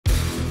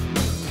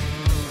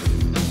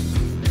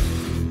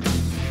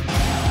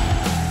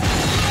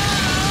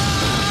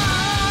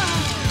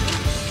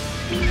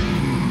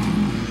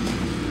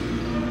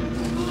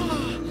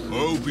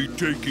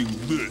taking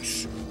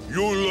this.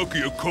 You're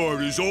lucky a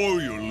card is all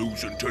you're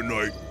losing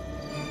tonight.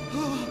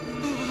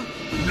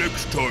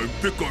 Next time,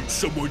 pick on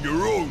someone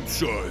your own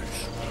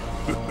size.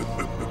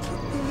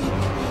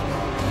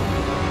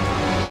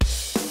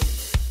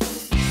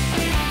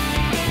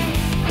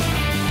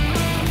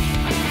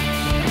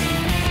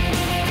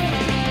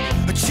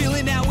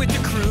 Chilling out with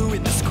the crew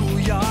in the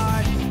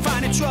schoolyard.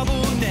 Finding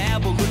trouble now,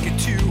 but looking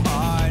too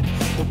hard.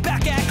 Well,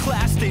 back at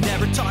class, they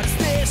never taught us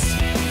this.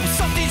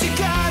 Some things you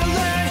gotta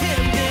learn, hit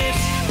or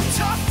miss.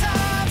 Tough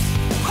times,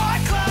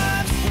 hard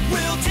climbs,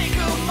 we'll take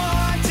them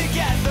on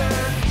together.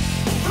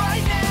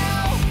 Right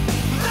now,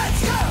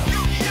 let's go!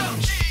 Duel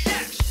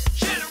Giant,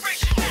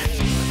 Generation X.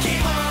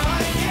 Game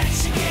on, get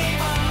your game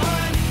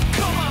on.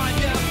 Come on,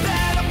 you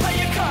better play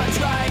your cards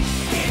right.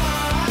 Game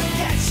on,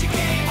 get your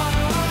game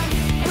on.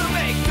 We'll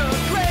make the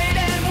grade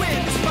and win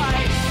this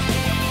fight.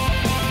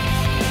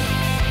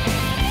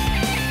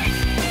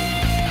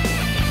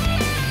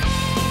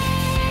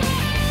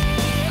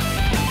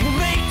 We'll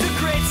make the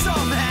grade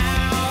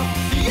somehow.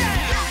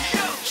 Yeah!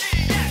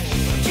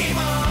 Game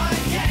on,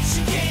 get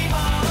your game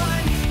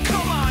on.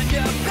 Come on,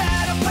 you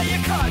better play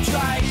your cards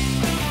right.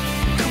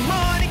 Come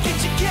on and get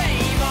your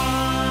game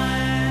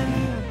on.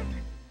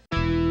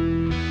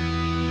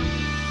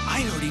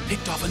 I heard he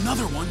picked off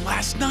another one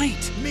last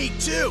night. Me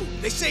too.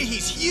 They say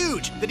he's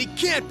huge, that he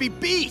can't be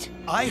beat.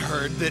 I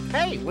heard that...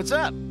 Hey, what's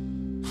up?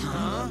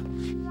 Huh?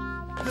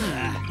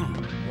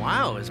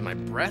 Wow, is my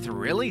breath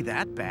really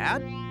that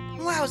bad?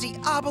 Lousy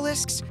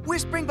obelisks,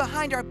 whispering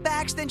behind our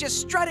backs, then just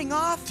strutting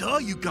off. Duh,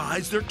 you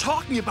guys, they're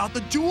talking about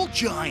the Duel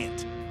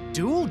Giant.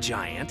 Duel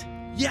Giant?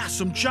 Yeah,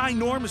 some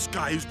ginormous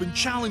guy who's been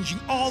challenging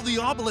all the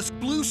Obelisk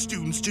Blue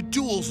students to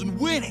duels and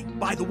winning.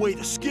 By the way,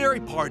 the scary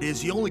part is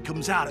he only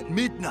comes out at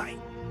midnight.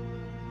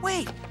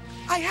 Wait,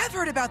 I have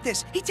heard about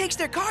this. He takes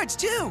their cards,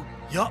 too.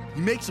 Yup,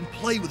 he makes them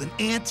play with an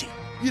ante.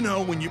 You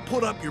know, when you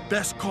put up your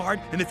best card,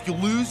 and if you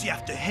lose, you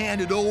have to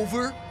hand it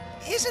over.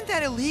 Isn't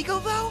that illegal,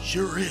 though?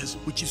 Sure is,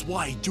 which is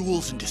why he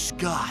duels in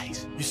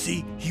disguise. You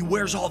see, he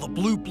wears all the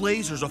blue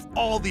blazers of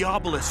all the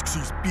obelisks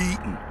he's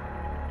beaten.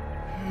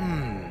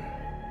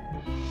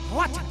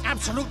 What an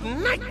absolute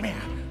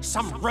nightmare!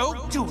 Some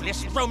rogue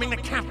duelist roaming the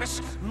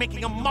campus,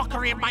 making a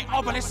mockery of my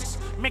obelisks,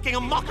 making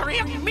a mockery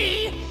of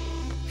me!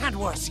 And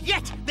worse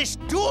yet, this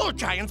Duel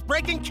Giant's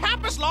breaking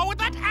campus law with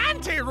that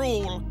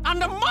anti-rule!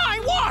 Under my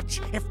watch!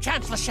 If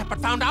Chancellor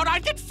Shepard found out,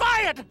 I'd get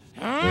fired!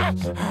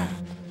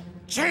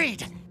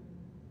 Jaden!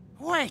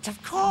 Wait,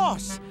 of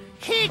course!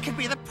 He could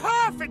be the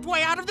perfect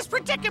way out of this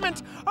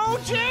predicament! Oh,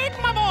 Jaden,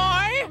 my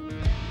boy!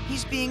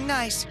 He's being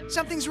nice.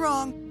 Something's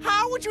wrong.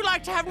 How would you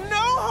like to have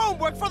no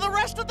homework for the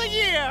rest of the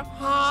year,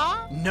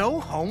 huh? No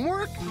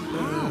homework?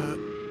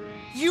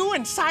 You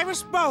and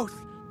Cyrus both.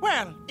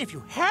 Well, if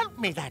you help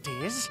me, that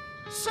is.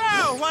 So,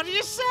 what do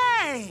you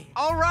say?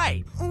 All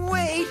right.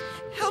 Wait,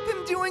 help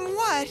him doing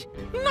what?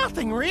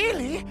 Nothing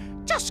really.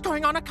 Just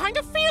going on a kind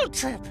of field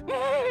trip.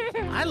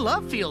 I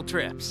love field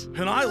trips.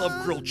 And I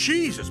love grilled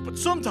cheeses, but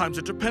sometimes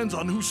it depends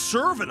on who's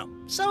serving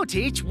them. So,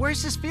 Teach,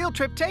 where's this field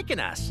trip taking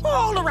us?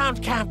 All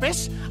around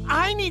campus.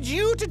 I need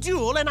you to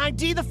duel and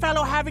ID the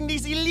fellow having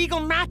these illegal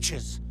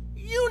matches.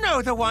 You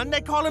know the one. They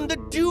call him the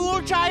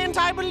Duel Giant,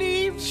 I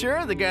believe.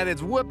 Sure, the guy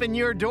that's whooping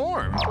your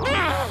dorm.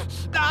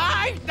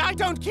 I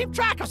don't keep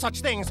track of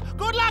such things.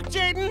 Good luck,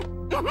 Jaden.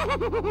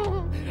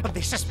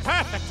 This is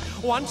perfect.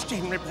 Once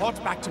Jaden reports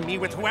back to me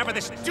with whoever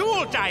this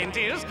Duel Giant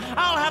is,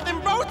 I'll have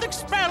them both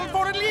expelled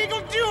for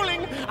illegal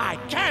dueling. I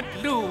can't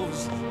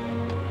lose.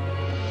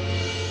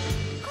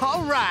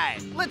 All right,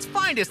 let's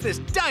find us this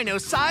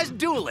dino-sized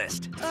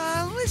duelist.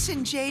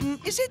 Listen,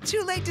 Jaden, is it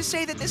too late to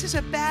say that this is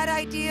a bad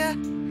idea?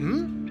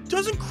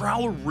 Doesn't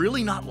Crowler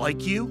really not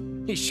like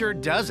you? He sure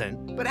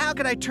doesn't. But how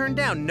could I turn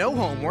down no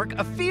homework,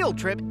 a field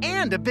trip,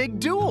 and a big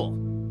duel?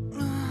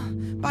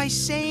 By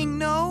saying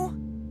no?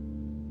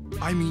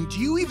 I mean, do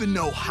you even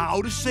know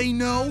how to say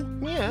no?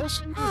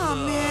 Yes. Oh,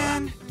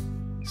 man.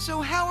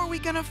 So how are we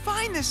gonna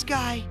find this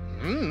guy?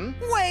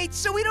 Wait,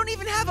 so we don't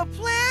even have a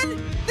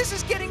plan? This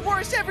is getting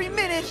worse every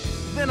minute.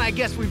 Then I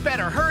guess we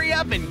better hurry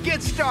up and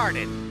get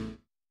started.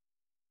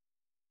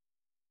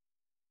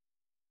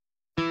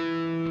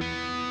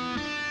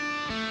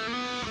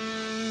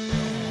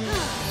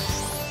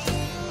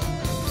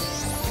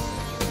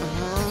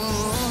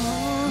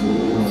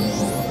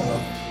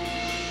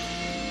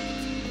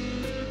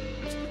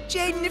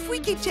 Jaden, if we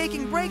keep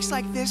taking breaks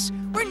like this,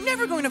 we're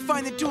never going to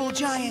find the Duel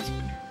Giant.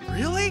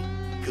 Really?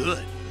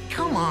 Good.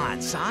 Come on,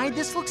 Cy,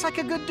 this looks like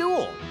a good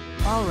duel.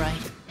 All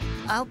right.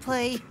 I'll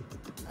play,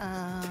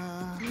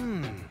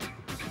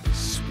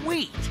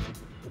 Sweet.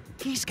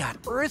 He's got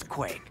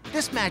Earthquake.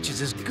 This match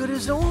is as good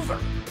as over.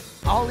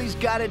 All he's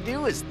got to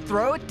do is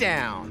throw it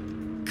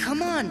down.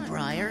 Come on,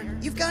 Briar.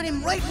 You've got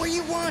him right where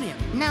you want him.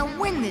 Now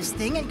win this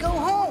thing and go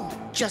home.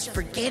 Just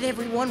forget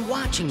everyone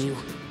watching you.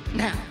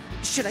 Now,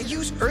 Should I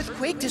use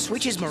Earthquake to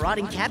switch his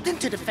marauding captain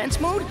to defense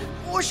mode?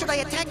 Or should I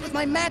attack with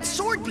my mad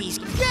sword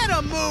beast? Get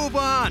a move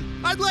on!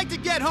 I'd like to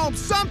get home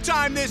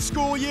sometime this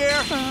school year!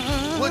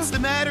 What's the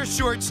matter,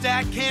 Short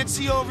Stack? Can't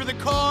see over the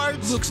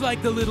cards? Looks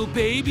like the little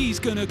baby's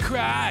gonna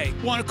cry.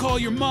 Wanna call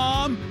your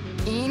mom?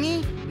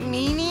 Eeny,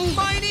 meeny...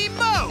 Miny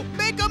Mo!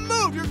 Make a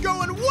move! You're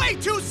going way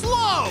too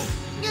slow!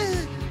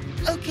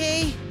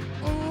 Okay.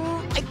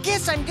 I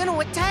guess I'm gonna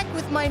attack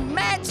with my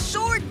mad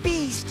sword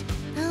beast.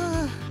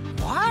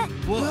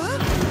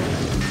 What?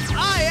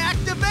 I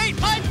activate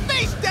my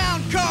face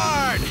down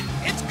card!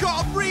 It's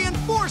called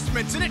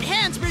Reinforcements, and it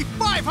hands me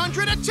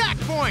 500 attack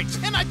points!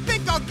 And I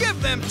think I'll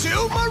give them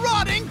to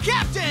Marauding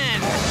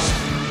Captain!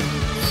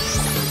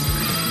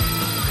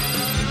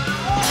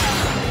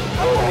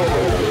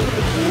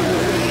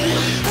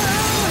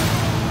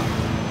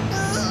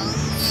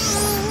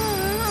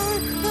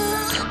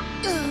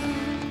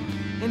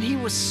 And he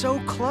was so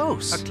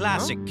close. A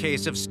classic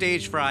case of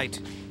stage fright.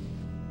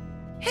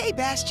 Hey,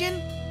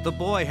 Bastion. The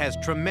boy has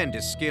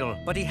tremendous skill,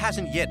 but he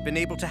hasn't yet been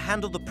able to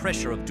handle the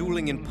pressure of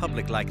dueling in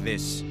public like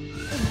this.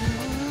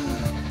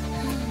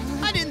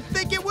 I didn't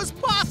think it was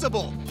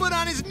possible, but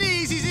on his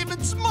knees he's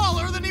even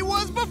smaller than he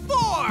was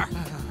before!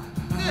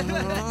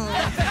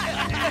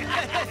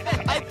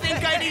 I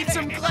think I need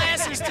some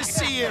glasses to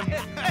see him.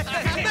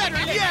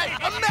 Better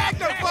yet, a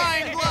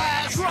magnifying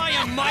glass! Try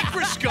a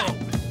microscope.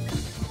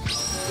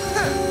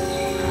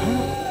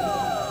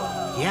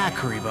 Yeah,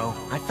 Karibo.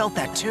 I felt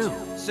that too.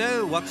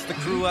 So, what's the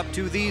crew up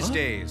to these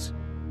days?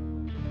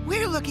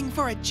 We're looking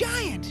for a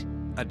giant.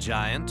 A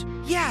giant?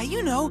 Yeah,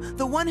 you know,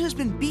 the one who's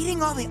been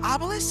beating all the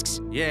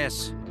obelisks.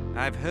 Yes,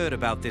 I've heard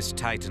about this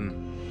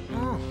titan.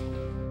 Oh.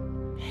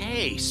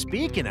 Hey,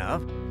 speaking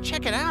of,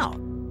 check it out.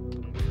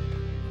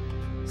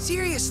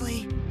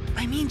 Seriously,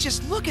 I mean,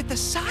 just look at the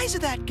size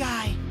of that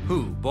guy.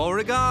 Who,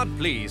 Beauregard?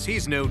 Please,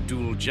 he's no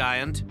duel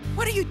giant.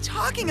 What are you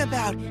talking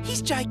about?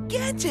 He's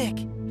gigantic.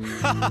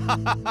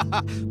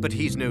 But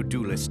he's no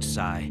duelist,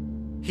 Sai.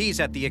 He's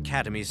at the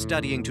academy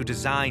studying to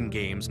design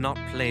games, not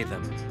play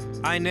them.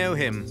 I know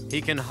him.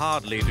 He can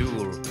hardly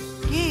duel.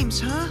 Games,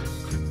 huh?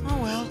 Oh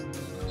well.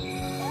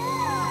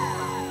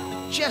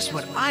 Just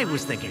what I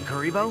was thinking,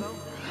 Karibo.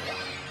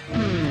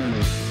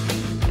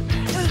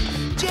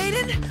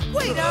 Jaden,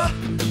 wait up!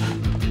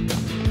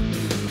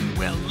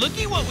 Well,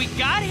 looky what we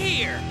got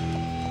here.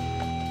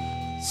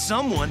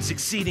 Someone's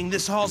exceeding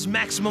this hall's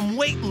maximum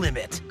weight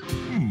limit.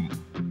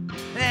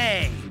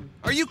 Hey,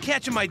 are you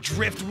catching my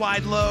drift,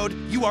 wide load?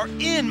 You are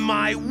in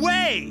my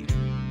way!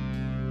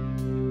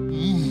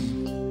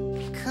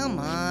 Come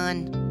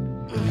on.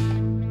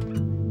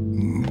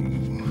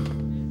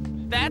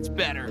 That's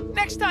better.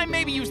 Next time,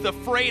 maybe use the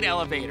freight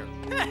elevator.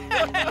 Freight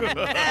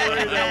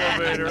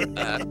elevator.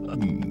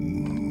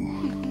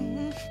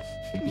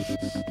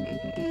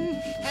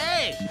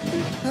 Hey!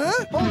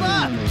 Huh? Hold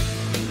up!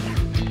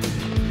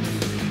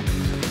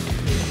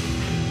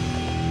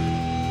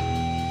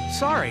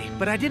 Sorry,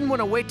 but I didn't want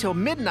to wait till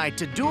midnight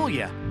to duel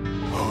you.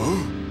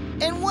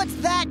 And what's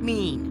that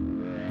mean?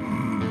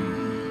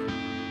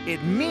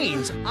 It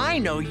means I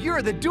know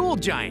you're the duel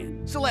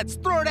giant, so let's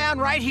throw down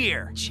right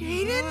here.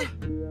 Jaden?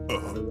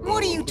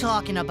 What are you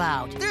talking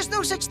about? There's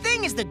no such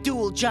thing as the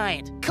Duel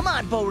Giant. Come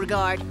on,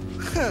 Beauregard.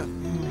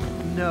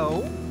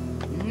 No.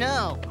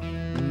 No.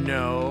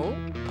 No.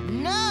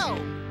 No.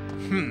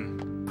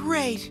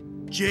 Great.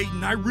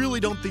 Jaden, I really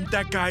don't think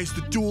that guy's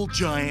the duel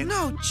giant.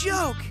 No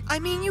joke. I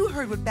mean, you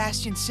heard what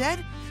Bastion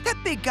said. That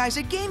big guy's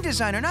a game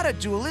designer, not a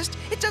duelist.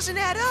 It doesn't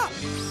add up.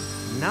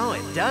 No,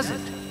 it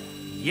doesn't.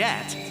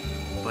 Yet.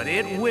 But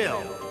it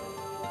will.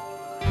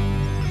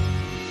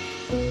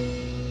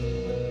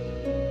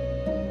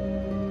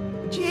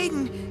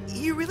 Jaden,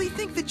 you really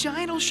think the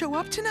giant will show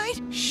up tonight?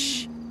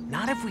 Shh.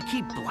 Not if we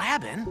keep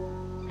blabbing.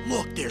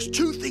 Look, there's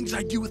two things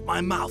I do with my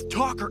mouth,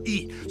 talk or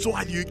eat. So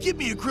either you give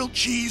me a grilled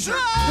cheese or...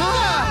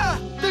 Ah!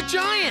 The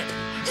giant!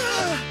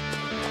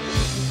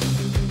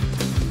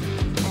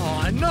 Oh,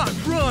 I'm not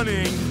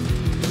running.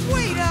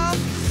 Wait up!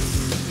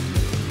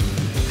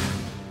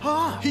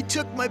 Oh, he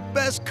took my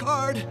best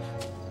card.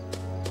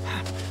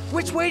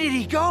 Which way did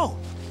he go?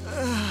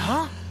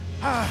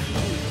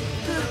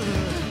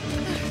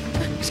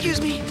 Excuse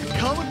me.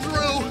 Coming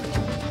through.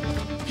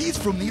 He's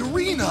from the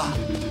arena.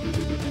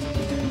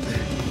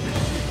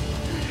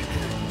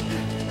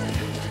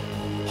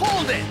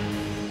 Hold it!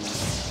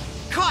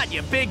 Caught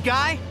you, big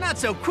guy. Not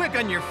so quick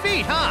on your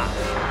feet, huh?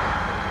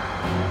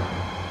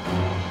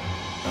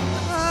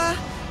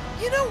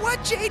 You know what,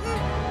 Jaden?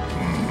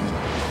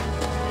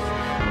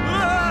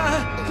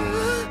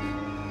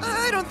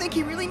 I don't think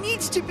he really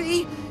needs to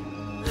be.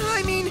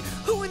 I mean,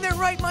 who in their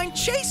right mind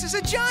chases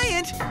a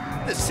giant?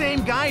 The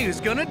same guy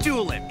who's gonna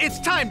duel him. It's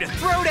time to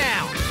throw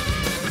down!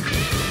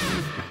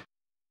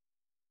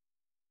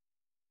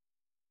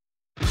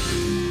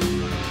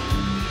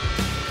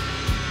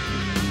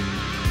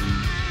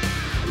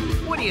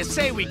 What do you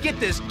say we get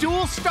this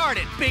duel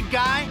started, big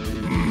guy?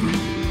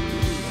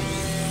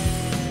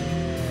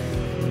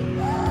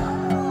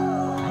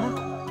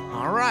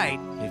 All right,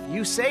 if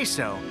you say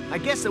so. I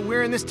guess that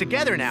we're in this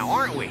together now,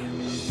 aren't we?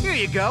 Here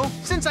you go.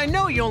 Since I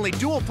know you only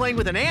duel playing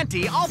with an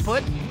ante, I'll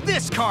put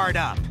this card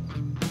up.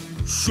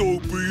 So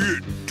be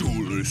it,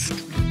 duelist.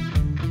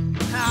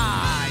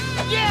 Ah,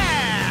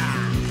 yeah!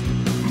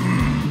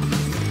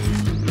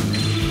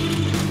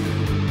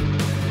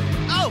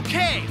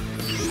 Okay,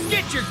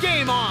 get your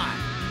game on.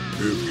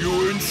 If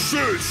you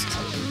insist,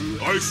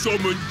 I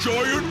summon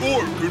Giant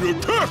Orc in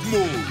attack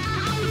mode.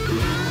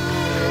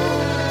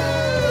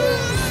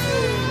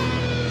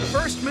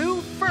 First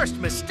move, first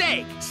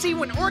mistake. See,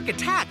 when Orc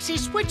attacks, he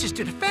switches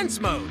to defense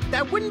mode.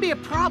 That wouldn't be a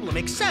problem,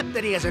 except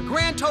that he has a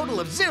grand total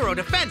of 0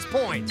 defense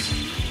points.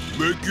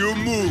 Make your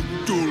move,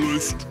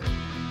 duelist.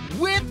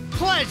 With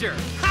pleasure.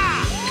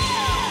 Ha!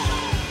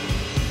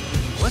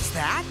 What's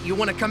that? You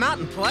want to come out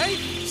and play?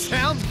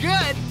 Sounds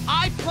good.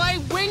 I play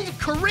Winged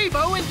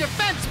Karibo in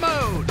defense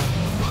mode.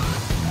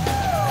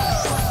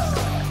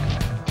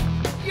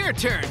 Your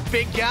turn,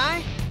 big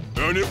guy.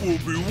 And it will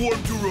be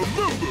one to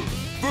remember.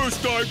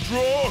 First I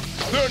draw,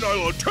 then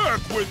I'll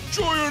attack with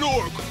Giant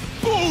Orc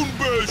Bone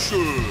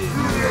Basher!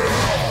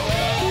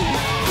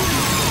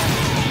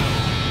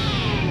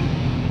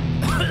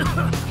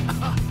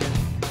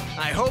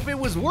 I hope it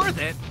was worth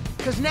it,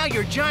 because now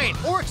your Giant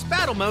Orc's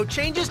battle mode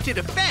changes to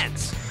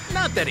defense.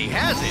 Not that he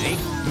has any.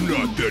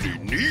 Not that he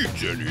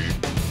needs any.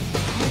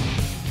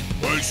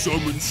 I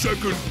summon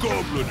Second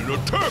Goblin in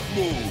attack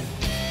mode.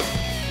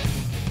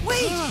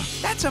 Wait,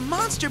 that's a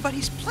monster, but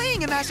he's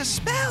playing him as a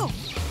spell.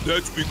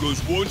 That's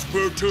because once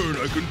per turn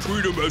I can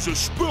treat him as a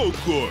spell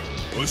card.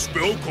 A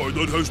spell card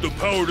that has the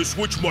power to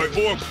switch my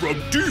Orc from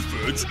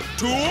defense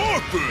to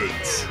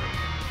offense.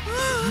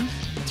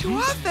 To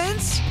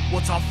offense?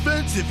 What's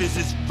offensive is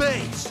his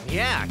face.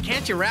 Yeah,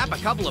 can't you wrap a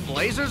couple of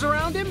blazers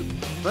around him?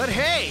 But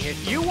hey,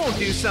 if you won't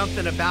do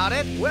something about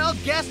it, well,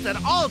 guess that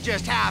I'll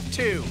just have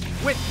to.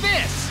 With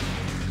this!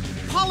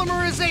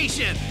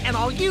 Polymerization! And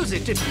I'll use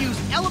it to fuse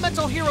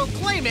Elemental Hero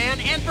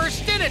Clayman and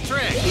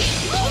Burstinatrix!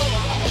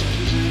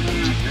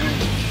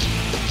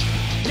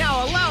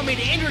 Now allow me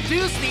to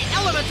introduce the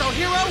Elemental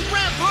Hero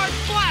Rampart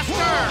Blaster!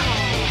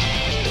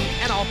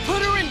 And I'll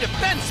put her in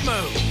defense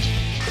mode.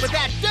 But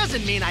that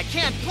doesn't mean I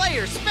can't play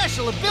her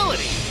special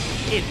ability.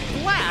 It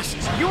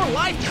blasts your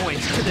life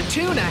points to the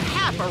tune of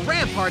half a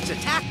Rampart's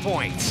attack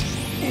points.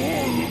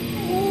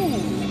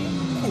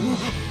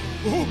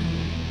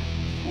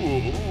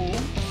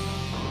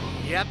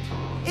 Yep.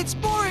 It's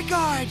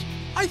Beauregard.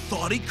 I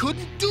thought he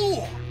couldn't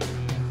duel.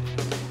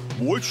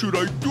 What should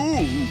I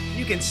do?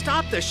 You can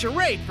stop the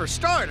charade for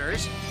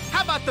starters.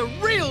 How about the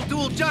real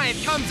Duel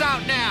Giant comes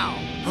out now?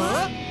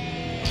 Huh?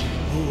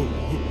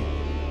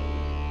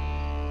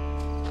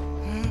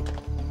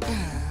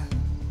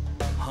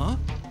 Huh?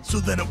 So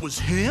then it was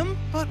him?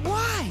 But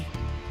why?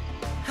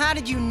 How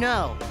did you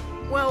know?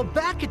 Well,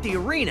 back at the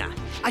arena,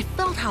 I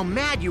felt how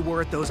mad you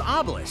were at those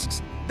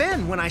obelisks.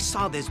 Then, when I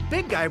saw this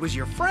big guy was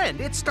your friend,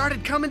 it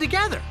started coming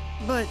together.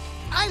 But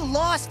I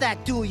lost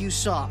that duel you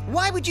saw.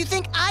 Why would you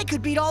think I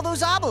could beat all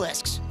those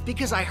obelisks?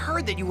 Because I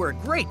heard that you were a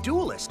great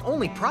duelist.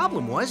 Only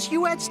problem was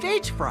you had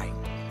stage fright,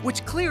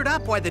 which cleared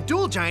up why the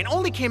Duel Giant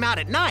only came out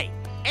at night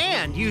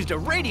and used a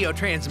radio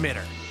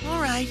transmitter.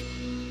 All right.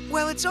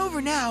 Well, it's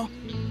over now.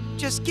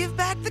 Just give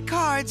back the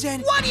cards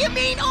and... What do you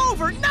mean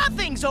over?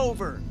 Nothing's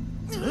over!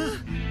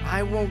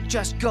 I won't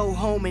just go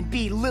home and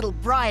be Little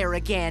Briar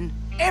again.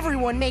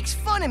 Everyone makes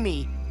fun of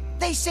me.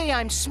 They say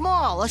I'm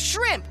small, a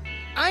shrimp.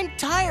 I'm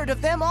tired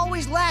of them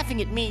always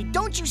laughing at me,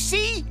 don't you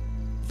see?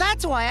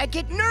 That's why I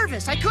get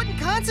nervous. I couldn't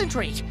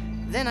concentrate.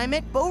 Then I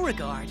met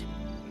Beauregard.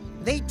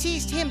 They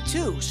teased him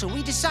too, so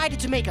we decided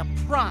to make a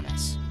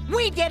promise.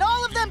 We'd get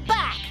all of them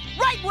back,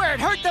 right where it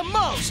hurt the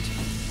most.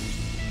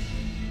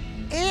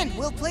 And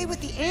we'll play with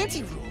the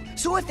ante-rule,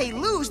 so if they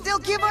lose, they'll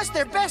give us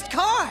their best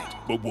card.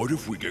 But what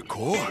if we get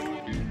caught?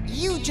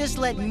 You just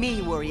let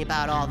me worry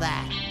about all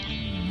that.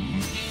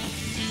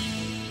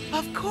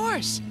 Of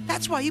course.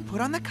 That's why you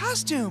put on the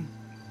costume.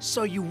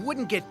 So you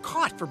wouldn't get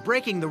caught for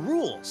breaking the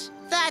rules.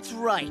 That's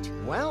right.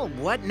 Well,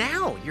 what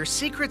now? Your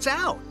secret's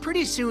out.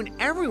 Pretty soon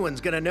everyone's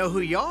gonna know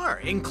who you are,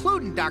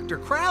 including Dr.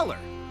 Crowler.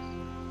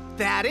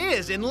 That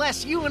is,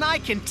 unless you and I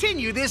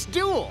continue this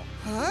duel.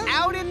 Huh?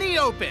 Out in the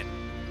open.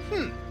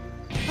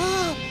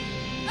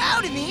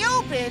 Out in the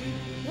open?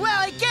 Well,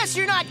 I guess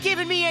you're not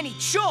giving me any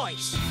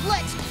choice.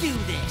 Let's do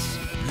this.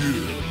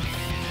 Yeah.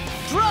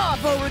 Draw,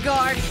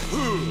 Beauregard.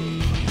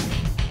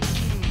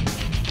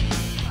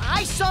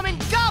 I summon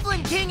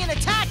Goblin King in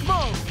attack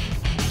mode.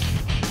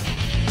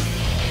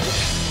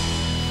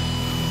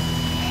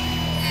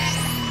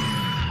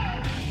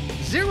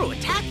 Zero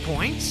attack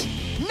points?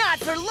 Not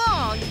for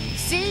long.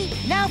 See?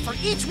 Now for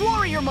each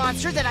warrior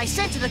monster that I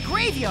sent to the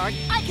graveyard,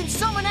 I can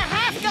summon a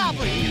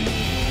half-goblin.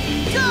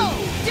 Go!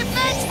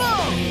 Defense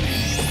mode!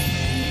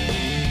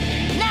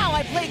 Now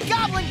I play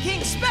Goblin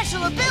King's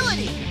special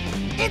ability.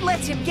 It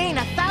lets him gain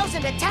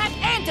 1,000 attack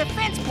and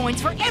defense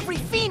points for every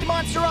fiend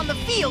monster on the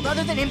field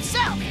other than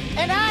himself.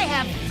 And I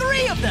have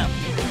 3 of them.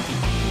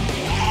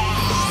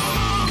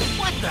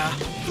 What the?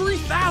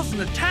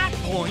 3,000 attack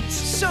points?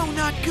 So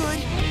not good.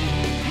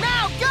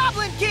 Now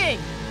Goblin King!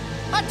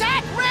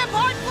 Attack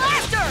Rampart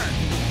Blaster!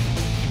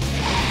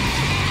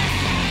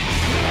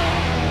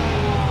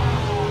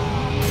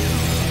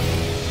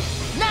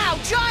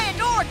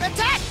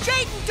 Attack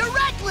Jaden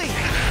directly!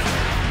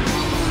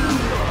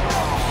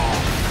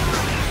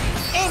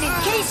 And in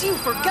case you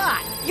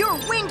forgot, your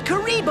winged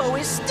Karibo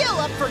is still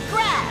up for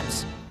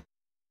grabs!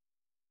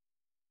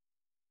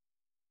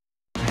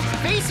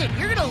 Face it,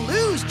 you're gonna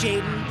lose,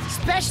 Jaden.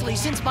 Especially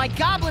since my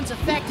Goblin's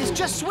effect has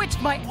just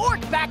switched my Orc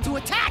back to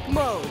attack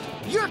mode.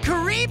 Your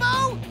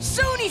Karibo?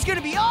 Soon he's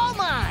gonna be all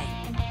mine.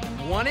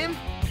 Want him?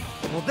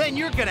 Well, then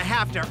you're gonna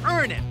have to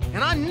earn him.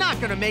 And I'm not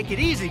gonna make it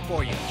easy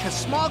for you. Because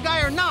small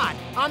guy or not,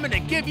 I'm gonna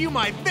give you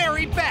my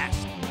very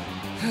best.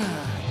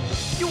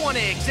 You want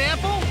an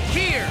example?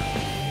 Here.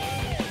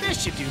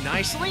 This should do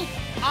nicely.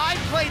 I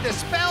play the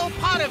spell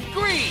Pot of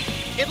Greed.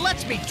 It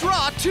lets me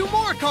draw 2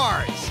 more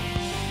cards.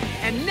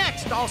 And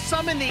next, I'll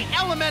summon the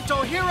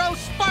elemental hero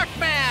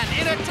Sparkman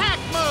in attack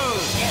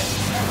mode.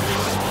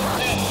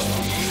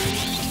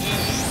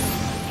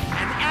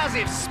 And as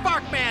if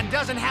Sparkman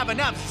doesn't have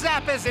enough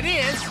zap as it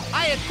is,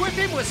 I equip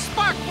him with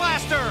Spark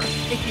Blaster.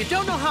 If you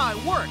don't know how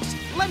it works,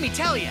 let me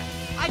tell you.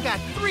 I got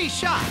 3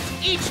 shots.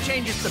 Each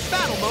changes the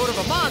battle mode of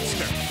a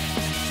monster.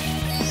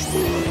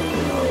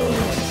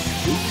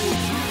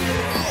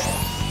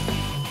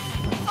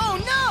 Oh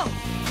no!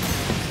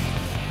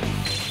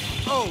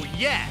 Oh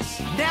yes!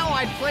 Now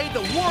I play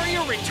the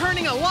Warrior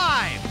Returning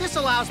Alive! This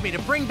allows me to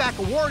bring back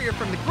a warrior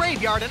from the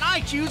graveyard, and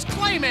I choose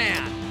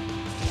Clayman!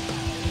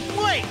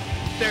 Wait!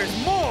 There's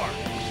more!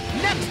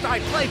 Next I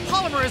play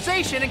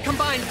Polymerization and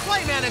combine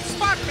Clayman and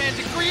Sparkman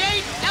to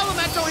create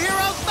Elemental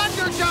Hero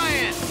Thunder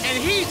Giant!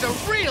 And he's a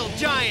real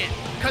giant!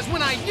 Because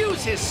when I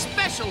use his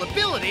special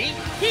ability,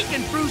 he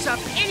can bruise up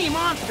any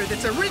monster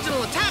that's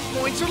original attack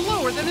points are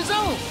lower than his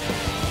own!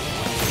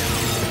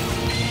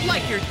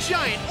 Like your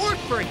giant orc,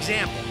 for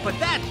example, but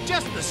that's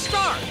just the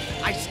start.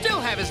 I still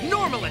have his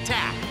normal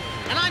attack,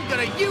 and I'm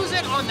gonna use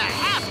it on the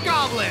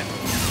half-goblin.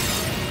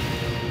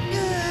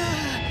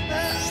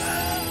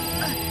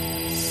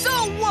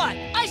 So what?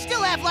 I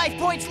still have life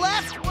points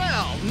left.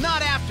 Well,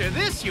 not after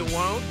this you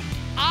won't.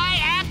 I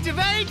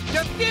activate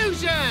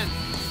Diffusion.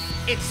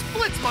 It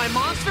splits my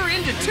monster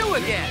into 2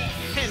 again.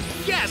 And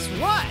guess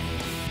what?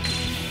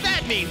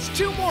 That means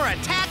 2 more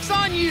attacks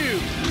on you.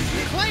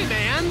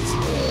 Clayman's.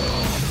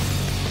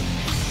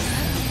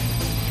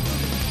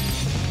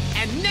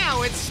 And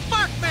now it's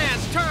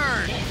Sparkman's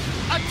turn!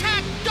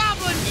 Attack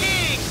Goblin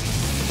King!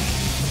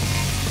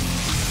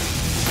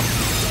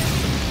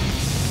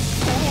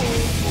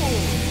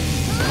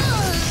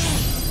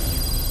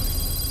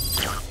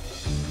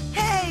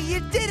 Hey, you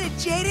did it,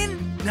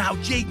 Jaden! Now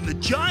Jaden the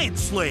Giant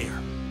Slayer.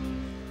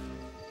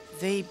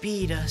 They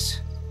beat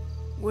us.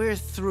 We're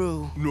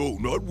through. No,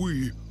 not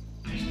we.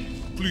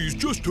 Please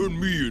just turn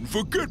me in.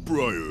 Forget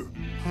Briar.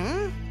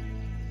 Huh?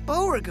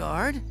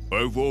 Beauregard?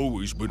 I've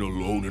always been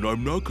alone, and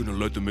I'm not gonna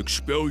let them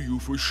expel you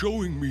for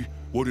showing me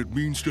what it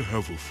means to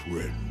have a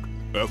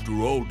friend. After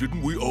all,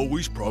 didn't we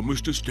always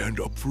promise to stand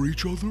up for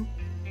each other?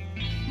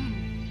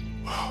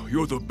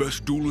 You're the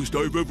best duelist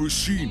I've ever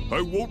seen.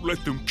 I won't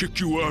let them kick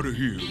you out of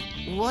here.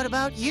 What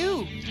about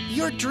you?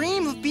 Your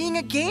dream of being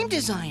a game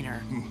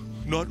designer.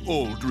 Not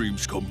all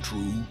dreams come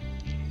true.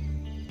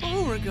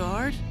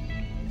 Beauregard?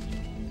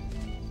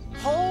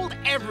 Hold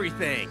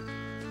everything!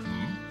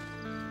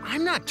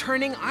 I'm not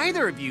turning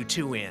either of you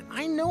 2 in.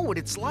 I know what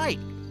it's like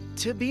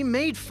to be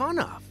made fun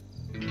of.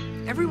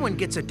 Everyone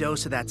gets a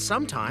dose of that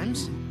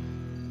sometimes.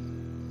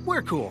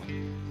 We're cool.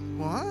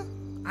 What?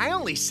 I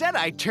only said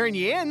I'd turn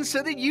you in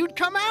so that you'd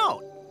come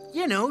out.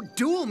 You know,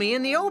 duel me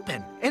in the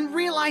open and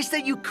realize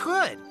that you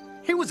could.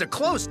 It was a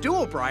close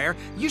duel, Briar.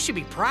 You should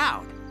be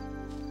proud.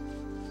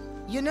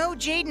 You know,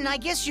 Jaden, I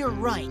guess you're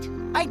right.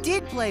 I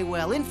did play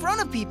well in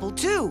front of people,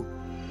 too.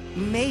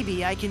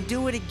 Maybe I can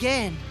do it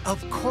again.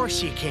 Of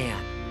course you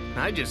can.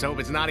 I just hope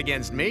it's not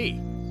against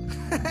me.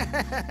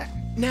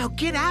 Now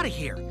get out of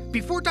here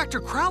before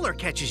Dr. Crowler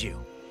catches you.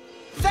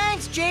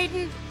 Thanks,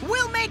 Jaden.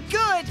 We'll make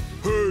good.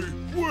 Hey,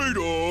 wait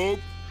up!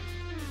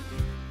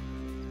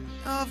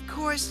 Of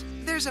course,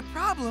 there's a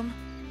problem.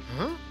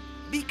 Huh?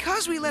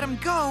 Because we let him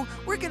go,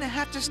 we're gonna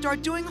have to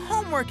start doing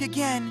homework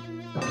again.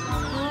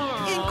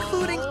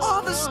 Including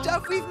all the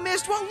stuff we've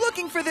missed while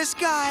looking for this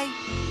guy.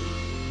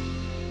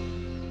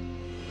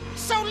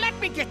 So let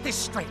me get this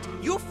straight.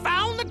 You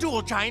found the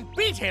Duel Giant,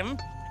 beat him,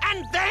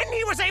 and then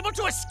he was able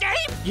to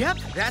escape? Yep,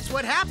 that's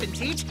what happened,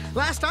 Teach.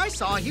 Last I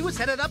saw, he was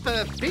headed up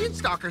a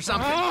beanstalk or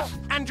something.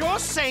 And you're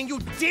saying you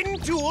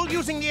didn't duel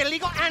using the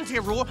illegal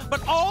anti-rule,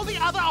 but all the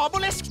other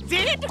obelisks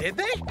did? Did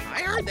they?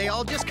 I heard they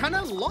all just kind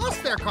of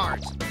lost their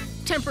cards.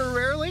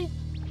 Temporarily.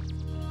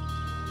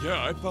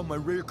 Yeah, I found my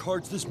rare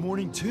cards this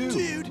morning, too.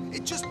 Dude,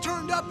 it just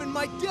turned up in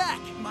my deck.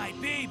 My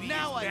baby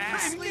Now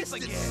I've missed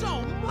it again.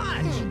 so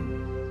much.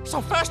 So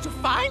first you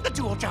find the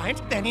Duel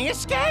Giant, then he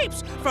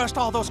escapes. First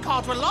all those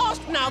cards were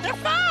lost, now they're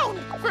found.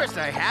 First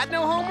I had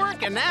no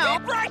homework, and now...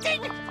 Keep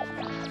writing!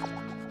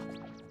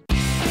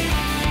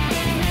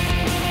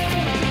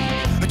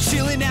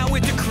 Chilling out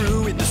with the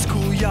crew in the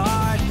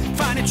schoolyard,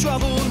 finding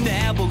trouble,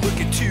 never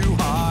looking too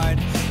hard.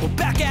 Well,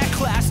 back at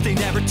class, they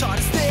never taught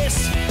us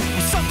this.